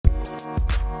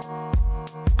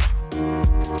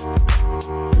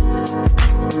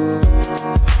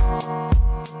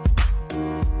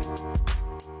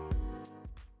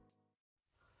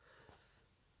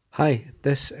Hi,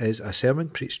 this is a sermon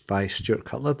preached by Stuart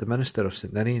Cutler, the minister of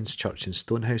St Ninian's Church in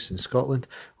Stonehouse in Scotland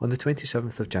on the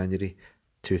 27th of January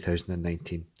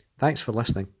 2019. Thanks for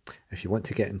listening. If you want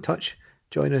to get in touch,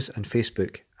 join us on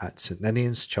Facebook at St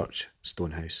Ninian's Church,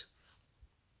 Stonehouse.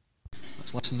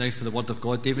 Let's listen now for the Word of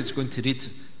God. David's going to read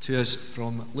to us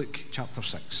from Luke chapter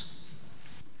 6.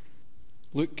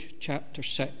 Luke chapter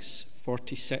 6,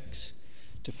 46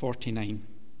 to 49.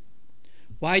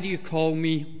 Why do you call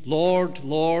me Lord,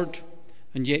 Lord,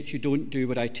 and yet you don't do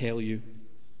what I tell you?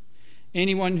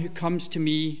 Anyone who comes to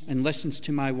me and listens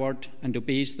to my word and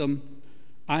obeys them,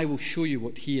 I will show you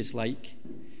what he is like.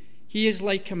 He is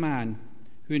like a man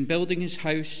who, in building his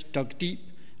house, dug deep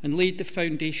and laid the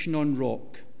foundation on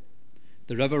rock.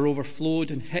 The river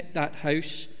overflowed and hit that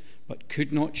house, but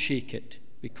could not shake it,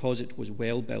 because it was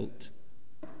well built.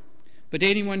 But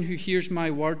anyone who hears my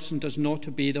words and does not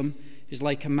obey them is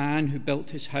like a man who built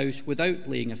his house without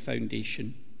laying a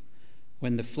foundation.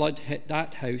 When the flood hit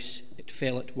that house, it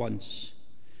fell at once.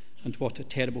 And what a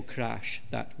terrible crash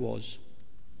that was.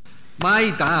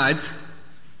 My dad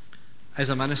is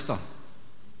a minister.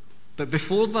 But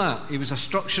before that, he was a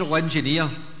structural engineer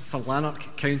for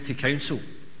Lanark County Council.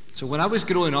 So when I was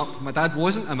growing up, my dad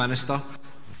wasn't a minister.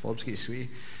 Bob's getting sweetie.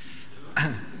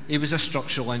 He was a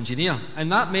structural engineer, and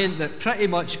that meant that pretty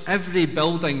much every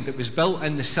building that was built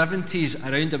in the 70s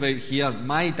around about here,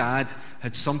 my dad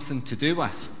had something to do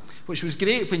with, which was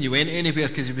great when you went anywhere,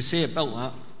 because he would say, built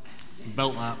that,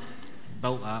 built that,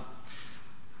 built that.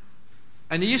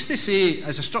 And he used to say,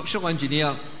 as a structural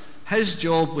engineer, his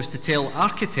job was to tell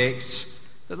architects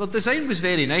that their design was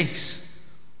very nice,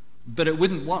 but it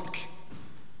wouldn't work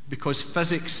because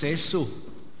physics says so,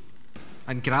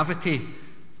 and gravity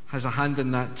has a hand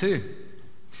in that too.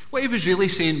 What he was really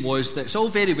saying was that it's all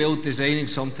very well designing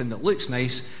something that looks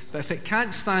nice, but if it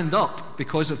can't stand up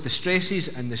because of the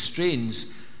stresses and the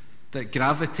strains that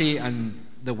gravity and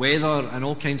the weather and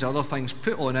all kinds of other things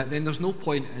put on it, then there's no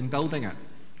point in building it.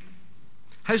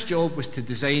 His job was to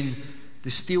design the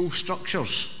steel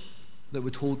structures that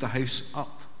would hold the house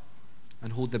up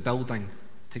and hold the building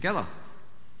together.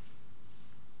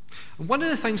 And one of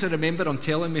the things I remember him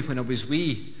telling me when I was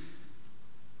wee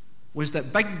was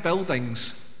that big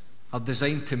buildings are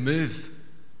designed to move.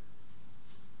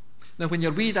 Now, when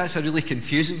you're wee, that's a really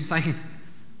confusing thing.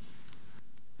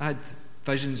 I had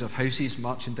visions of houses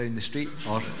marching down the street,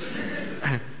 or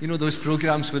you know those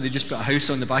programmes where they just put a house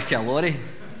on the back of a lorry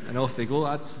and off they go.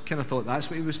 I kind of thought that's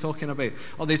what he was talking about.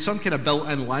 Or they had some kind of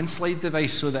built-in landslide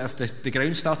device so that if the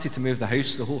ground started to move the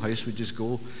house, the whole house would just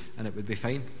go and it would be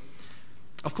fine.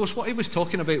 Of course, what he was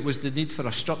talking about was the need for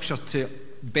a structure to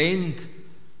bend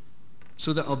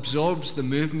so that it absorbs the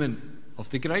movement of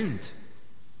the ground.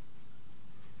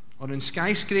 Or in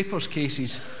skyscrapers'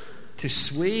 cases, to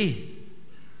sway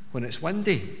when it's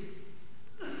windy.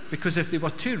 Because if they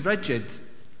were too rigid,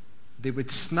 they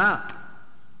would snap,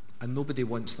 and nobody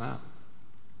wants that.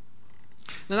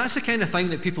 Now that's the kind of thing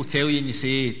that people tell you and you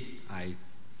say, they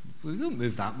don't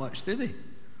move that much, do they?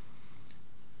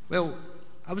 Well,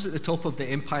 I was at the top of the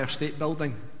Empire State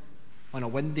Building on a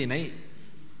windy night,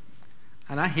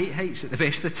 and I hate heights at the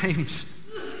best of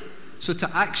times. So to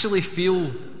actually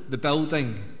feel the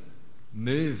building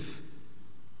move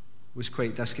was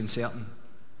quite disconcerting.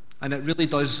 And it really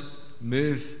does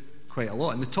move quite a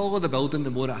lot. And the taller the building,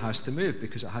 the more it has to move,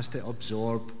 because it has to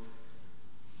absorb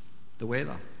the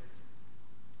weather.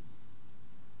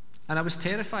 And I was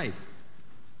terrified,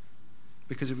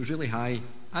 because it was really high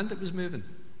and it was moving.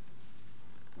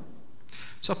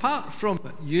 So apart from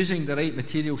using the right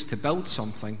materials to build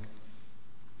something,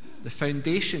 the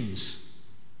foundations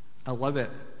allow it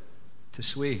to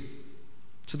sway.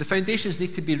 So the foundations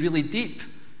need to be really deep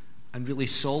and really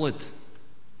solid.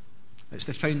 It's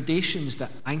the foundations that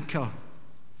anchor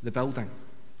the building.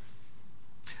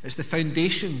 It's the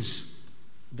foundations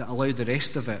that allow the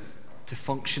rest of it to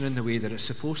function in the way that it's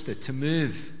supposed to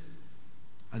move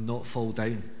and not fall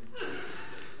down.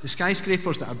 The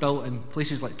skyscrapers that are built in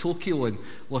places like Tokyo and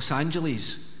Los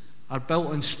Angeles are built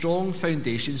on strong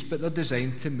foundations, but they're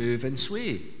designed to move and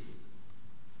sway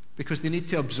because they need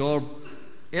to absorb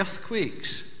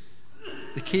earthquakes,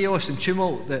 the chaos and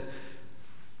tumult that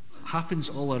happens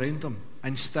all around them,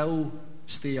 and still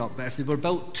stay up. But if they were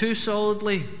built too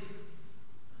solidly,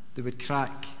 they would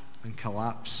crack and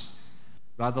collapse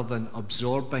rather than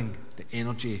absorbing the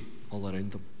energy all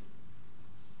around them.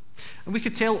 And we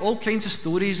could tell all kinds of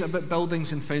stories about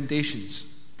buildings and foundations.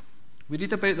 We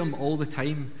read about them all the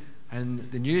time in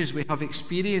the news. We have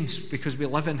experience because we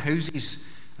live in houses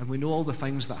and we know all the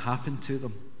things that happen to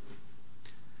them.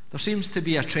 There seems to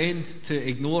be a trend to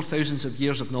ignore thousands of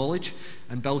years of knowledge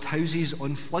and build houses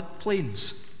on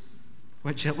floodplains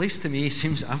which at least to me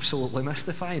seems absolutely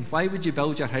mystifying. Why would you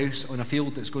build your house on a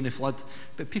field that's going to flood?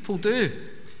 But people do.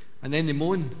 And then they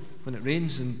moan when it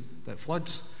rains and it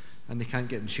floods, and they can't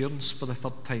get insurance for the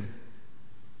third time.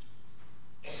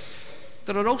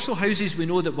 There are also houses we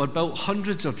know that were built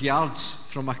hundreds of yards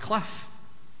from a cliff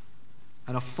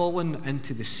and have fallen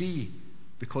into the sea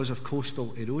because of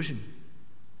coastal erosion.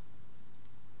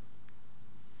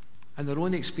 In their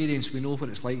own experience, we know what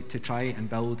it's like to try and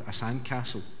build a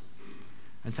sandcastle,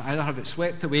 and to either have it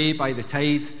swept away by the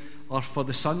tide or for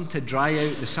the sun to dry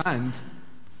out the sand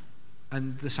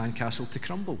and the sandcastle to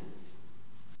crumble.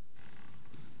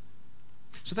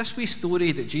 So this wee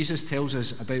story that Jesus tells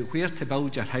us about where to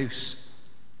build your house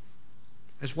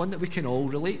is one that we can all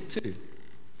relate to.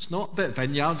 It's not about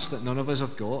vineyards that none of us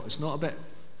have got. It's not about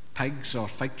pigs or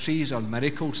fig trees or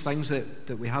miracles, things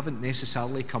that we haven't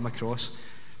necessarily come across.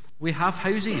 We have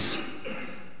houses.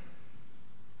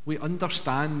 We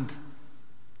understand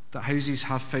that houses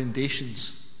have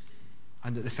foundations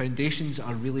and that the foundations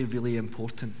are really, really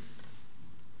important.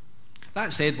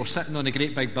 That said, we're sitting on a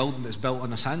great big building that's built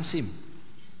on a sand seam.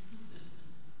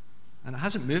 And it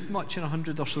hasn't moved much in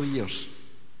 100 or so years.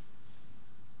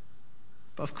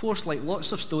 But of course, like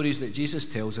lots of stories that Jesus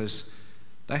tells us,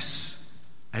 this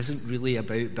isn't really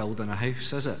about building a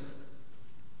house, is it?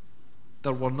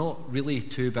 There were not really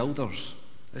two builders.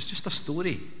 It's just a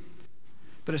story.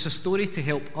 But it's a story to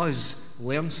help us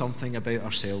learn something about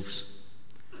ourselves.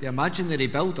 The imaginary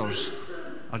builders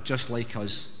are just like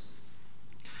us.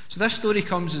 So this story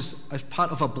comes as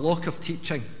part of a block of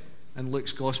teaching in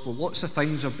Luke's Gospel. Lots of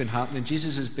things have been happening.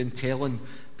 Jesus has been telling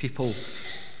people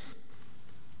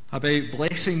about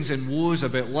blessings and woes,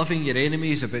 about loving your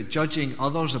enemies, about judging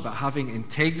others, about having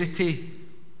integrity.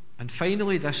 And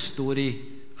finally, this story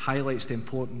highlights the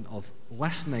importance of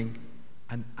listening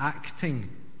and acting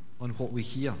on what we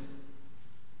hear.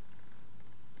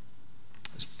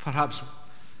 It's perhaps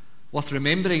worth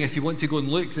remembering, if you want to go and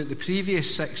look, that the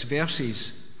previous 6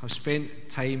 verses have spent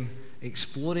time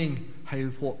exploring how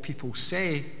what people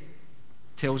say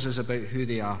tells us about who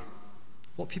they are.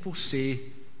 What people say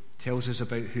tells us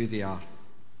about who they are.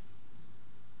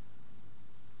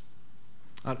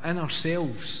 Our inner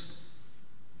selves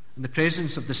and the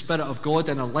presence of the Spirit of God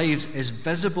in our lives is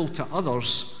visible to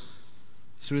others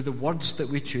through the words that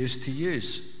we choose to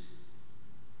use.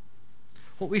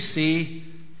 What we say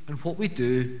and what we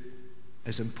do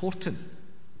is important.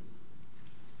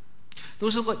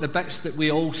 Those are like the bits that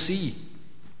we all see,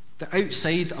 the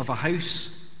outside of a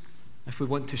house, if we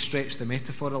want to stretch the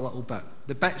metaphor a little bit,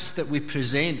 the bits that we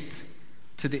present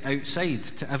to the outside,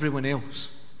 to everyone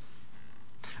else.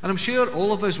 And I'm sure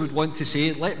all of us would want to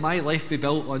say, let my life be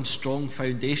built on strong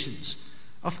foundations.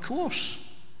 Of course.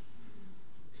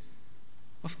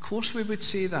 Of course we would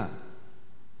say that.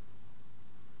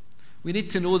 We need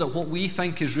to know that what we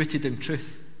think is rooted in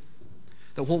truth,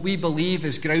 that what we believe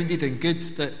is grounded in good,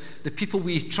 that the people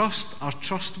we trust are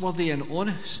trustworthy and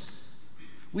honest.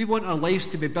 We want our lives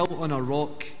to be built on a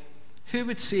rock. Who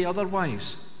would say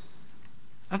otherwise?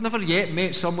 I've never yet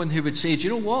met someone who would say, do you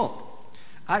know what?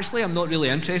 Actually, I'm not really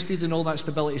interested in all that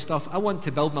stability stuff. I want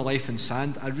to build my life in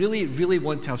sand. I really, really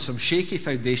want to have some shaky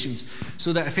foundations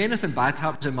so that if anything bad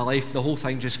happens in my life, the whole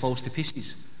thing just falls to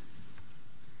pieces.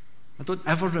 I don't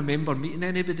ever remember meeting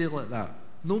anybody like that.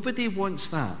 Nobody wants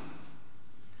that.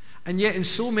 And yet, in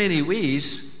so many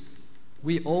ways,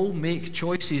 we all make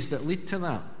choices that lead to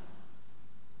that.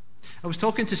 I was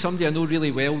talking to somebody I know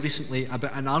really well recently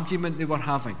about an argument they were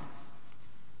having.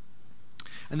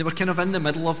 And they were kind of in the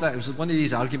middle of that. It was one of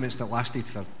these arguments that lasted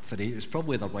for it was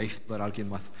probably their wife they were arguing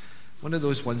with. One of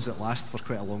those ones that last for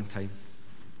quite a long time.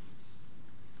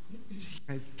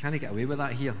 Can I get away with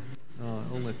that here? Oh,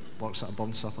 it only works at a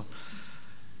burn supper.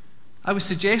 I was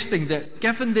suggesting that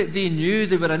given that they knew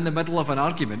they were in the middle of an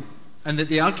argument and that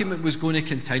the argument was going to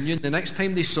continue, and the next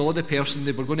time they saw the person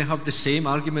they were going to have the same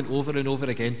argument over and over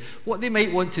again, what they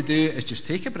might want to do is just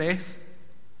take a breath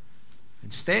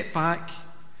and step back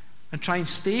and try and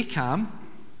stay calm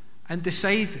and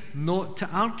decide not to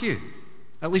argue.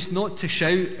 At least not to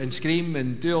shout and scream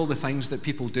and do all the things that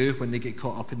people do when they get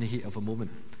caught up in the heat of a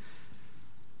moment.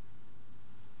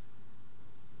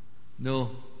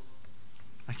 No,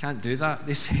 I can't do that,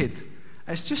 they said.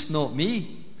 It's just not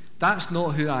me. That's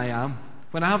not who I am.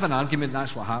 When I have an argument,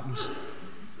 that's what happens.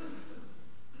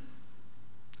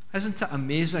 Isn't it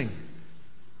amazing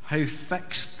how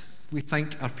fixed we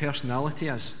think our personality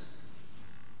is?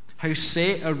 How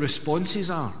set our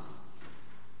responses are?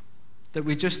 That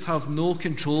we just have no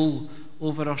control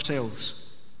over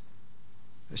ourselves.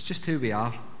 It's just who we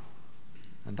are.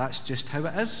 And that's just how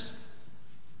it is.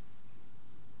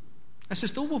 It's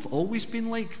as though we've always been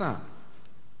like that.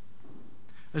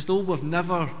 as though we've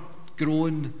never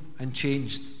grown and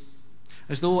changed,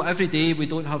 as though every day we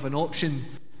don't have an option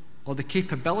or the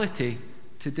capability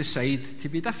to decide to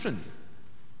be different.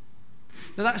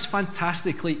 Now that's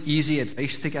fantastically easy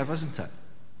advice to give, isn't it?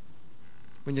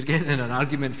 When you're getting in an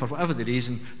argument for whatever the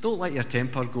reason, don't let your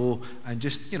temper go and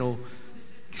just,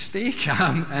 stay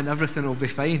calm and everything will be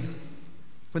fine.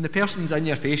 When the person's in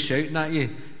your face shouting at you,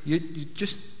 you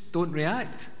just don't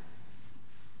react.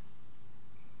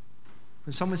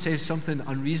 When someone says something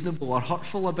unreasonable or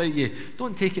hurtful about you,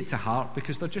 don't take it to heart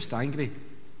because they're just angry.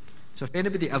 So if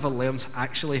anybody ever learns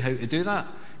actually how to do that,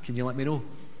 can you let me know?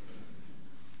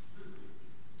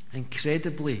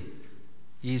 Incredibly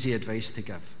easy advice to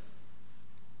give.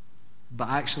 But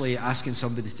actually asking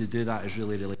somebody to do that is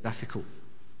really, really difficult.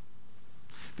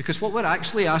 Because what we're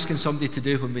actually asking somebody to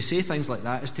do when we say things like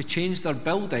that is to change their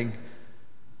building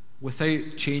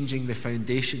without changing the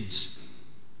foundations.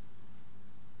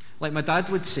 Like my dad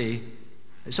would say,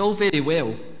 it's all very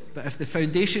well, but if the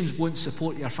foundations won't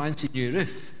support your fancy new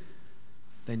roof,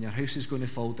 then your house is going to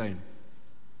fall down.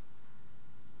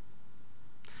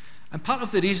 And part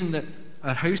of the reason that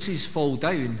our houses fall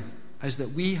down is that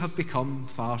we have become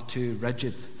far too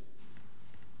rigid.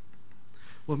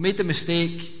 We've made the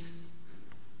mistake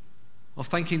of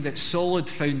thinking that solid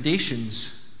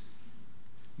foundations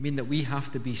mean that we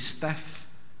have to be stiff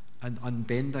and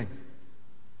unbending.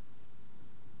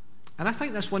 And I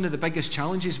think that's one of the biggest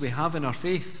challenges we have in our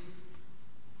faith.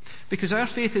 Because our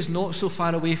faith is not so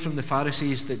far away from the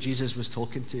Pharisees that Jesus was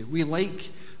talking to. We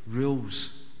like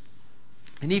rules.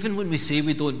 And even when we say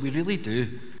we don't, we really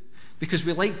do. Because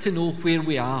we like to know where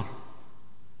we are.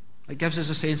 It gives us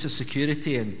a sense of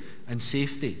security and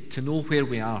safety to know where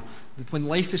we are. When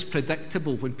life is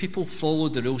predictable, when people follow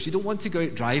the rules, you don't want to go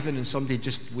out driving and somebody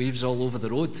just waves all over the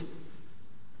road.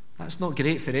 That's not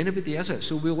great for anybody, is it?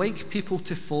 So we like people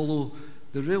to follow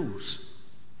the rules.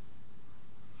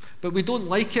 But we don't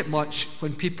like it much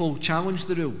when people challenge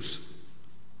the rules,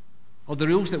 or the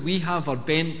rules that we have are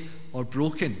bent or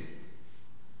broken.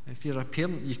 If you're a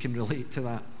parent, you can relate to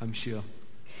that, I'm sure.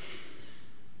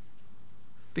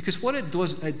 Because what it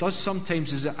does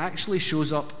sometimes is it actually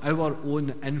shows up our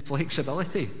own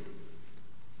inflexibility.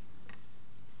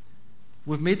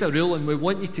 We've made a rule and we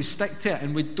want you to stick to it,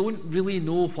 and we don't really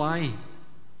know why.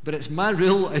 But it's my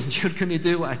rule and you're going to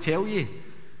do what I tell you.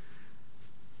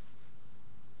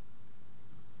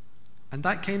 And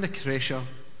that kind of pressure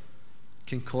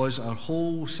can cause our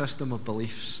whole system of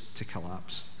beliefs to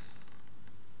collapse.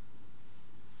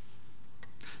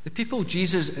 The people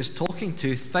Jesus is talking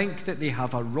to think that they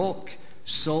have a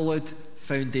rock-solid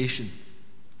foundation.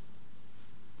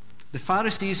 The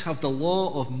Pharisees have the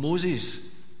law of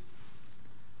Moses,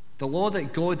 the law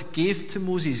that God gave to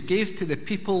Moses, gave to the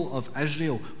people of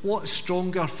Israel. What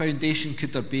stronger foundation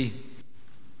could there be?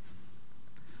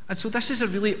 And so this is a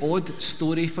really odd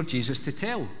story for Jesus to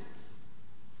tell.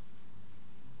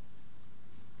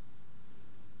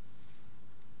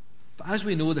 But as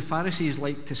we know, the Pharisees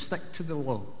like to stick to the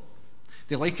law.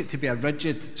 They like it to be a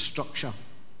rigid structure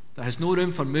that has no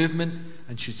room for movement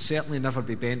and should certainly never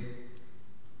be bent.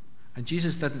 And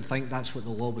Jesus didn't think that's what the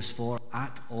law was for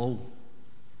at all.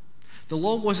 The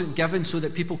law wasn't given so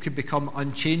that people could become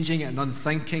unchanging and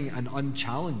unthinking and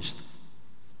unchallenged.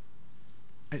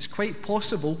 It's quite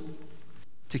possible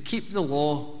to keep the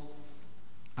law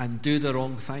and do the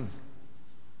wrong thing.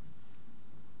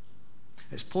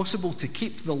 It's possible to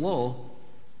keep the law,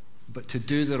 but to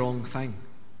do the wrong thing.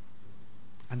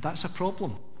 And that's a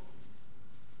problem.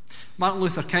 Martin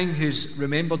Luther King, who's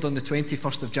remembered on the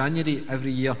 21st of January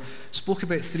every year, spoke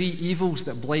about 3 evils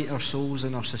that blight our souls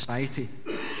in our society.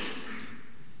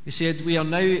 He said, "We are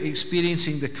now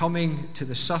experiencing the coming to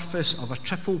the surface of a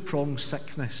triple-pronged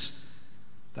sickness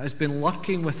that has been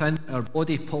lurking within our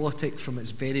body politic from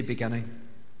its very beginning.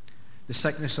 The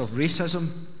sickness of racism,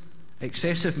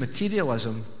 excessive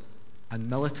materialism, and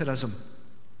militarism."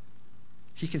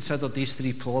 He considered these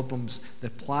 3 problems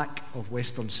the plague of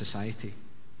Western society.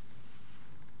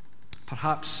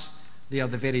 Perhaps they are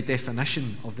the very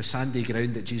definition of the sandy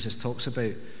ground that Jesus talks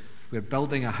about, where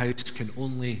building a house can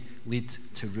only lead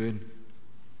to ruin.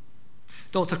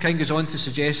 Dr. King goes on to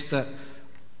suggest that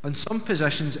on some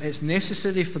positions it's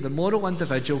necessary for the moral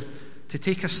individual to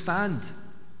take a stand.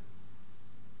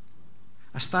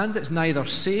 A stand that's neither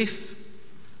safe,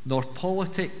 nor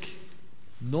politic,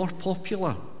 nor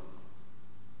popular.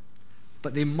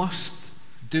 But they must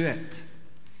do it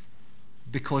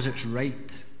because it's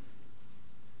right.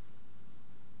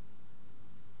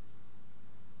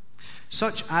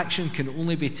 Such action can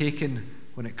only be taken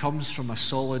when it comes from a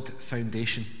solid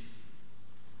foundation.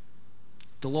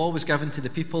 The law was given to the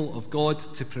people of God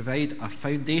to provide a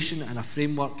foundation and a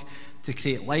framework to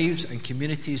create lives and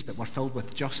communities that were filled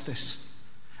with justice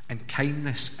and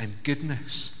kindness and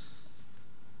goodness.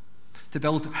 To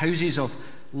build houses of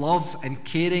love and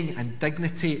caring and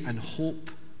dignity and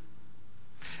hope.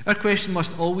 Our question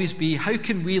must always be, how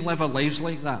can we live our lives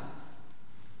like that?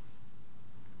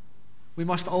 We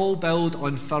must all build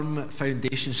on firm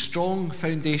foundations, strong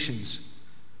foundations,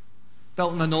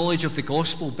 built on the knowledge of the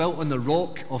gospel, built on the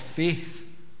rock of faith.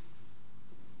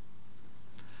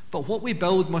 But what we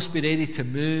build must be ready to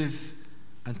move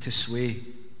and to sway,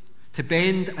 to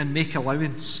bend and make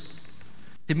allowance,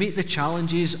 to meet the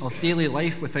challenges of daily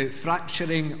life without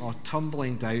fracturing or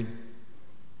tumbling down.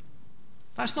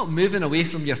 That's not moving away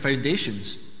from your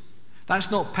foundations.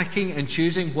 That's not picking and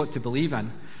choosing what to believe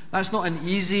in. That's not an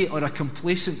easy or a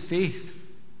complacent faith.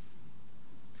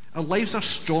 Our lives are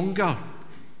stronger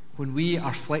when we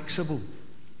are flexible.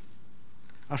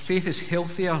 Our faith is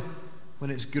healthier when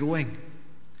it's growing.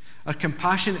 Our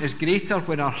compassion is greater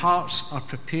when our hearts are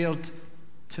prepared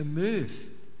to move.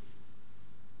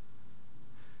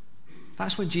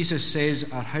 That's when Jesus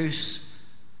says our house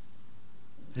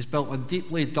is built on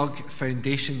deeply dug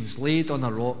foundations, laid on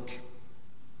a rock.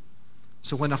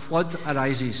 So when a flood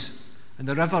arises and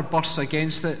the river bursts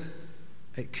against it,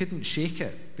 it couldn't shake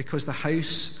it because the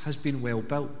house has been well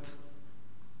built.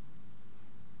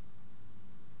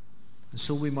 And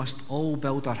so we must all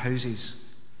build our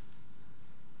houses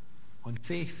on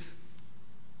faith,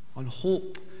 on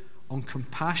hope, on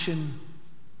compassion,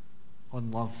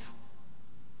 on love.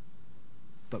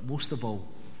 But most of all,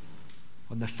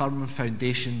 on the firm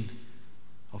foundation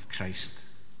of Christ.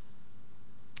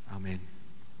 Amen.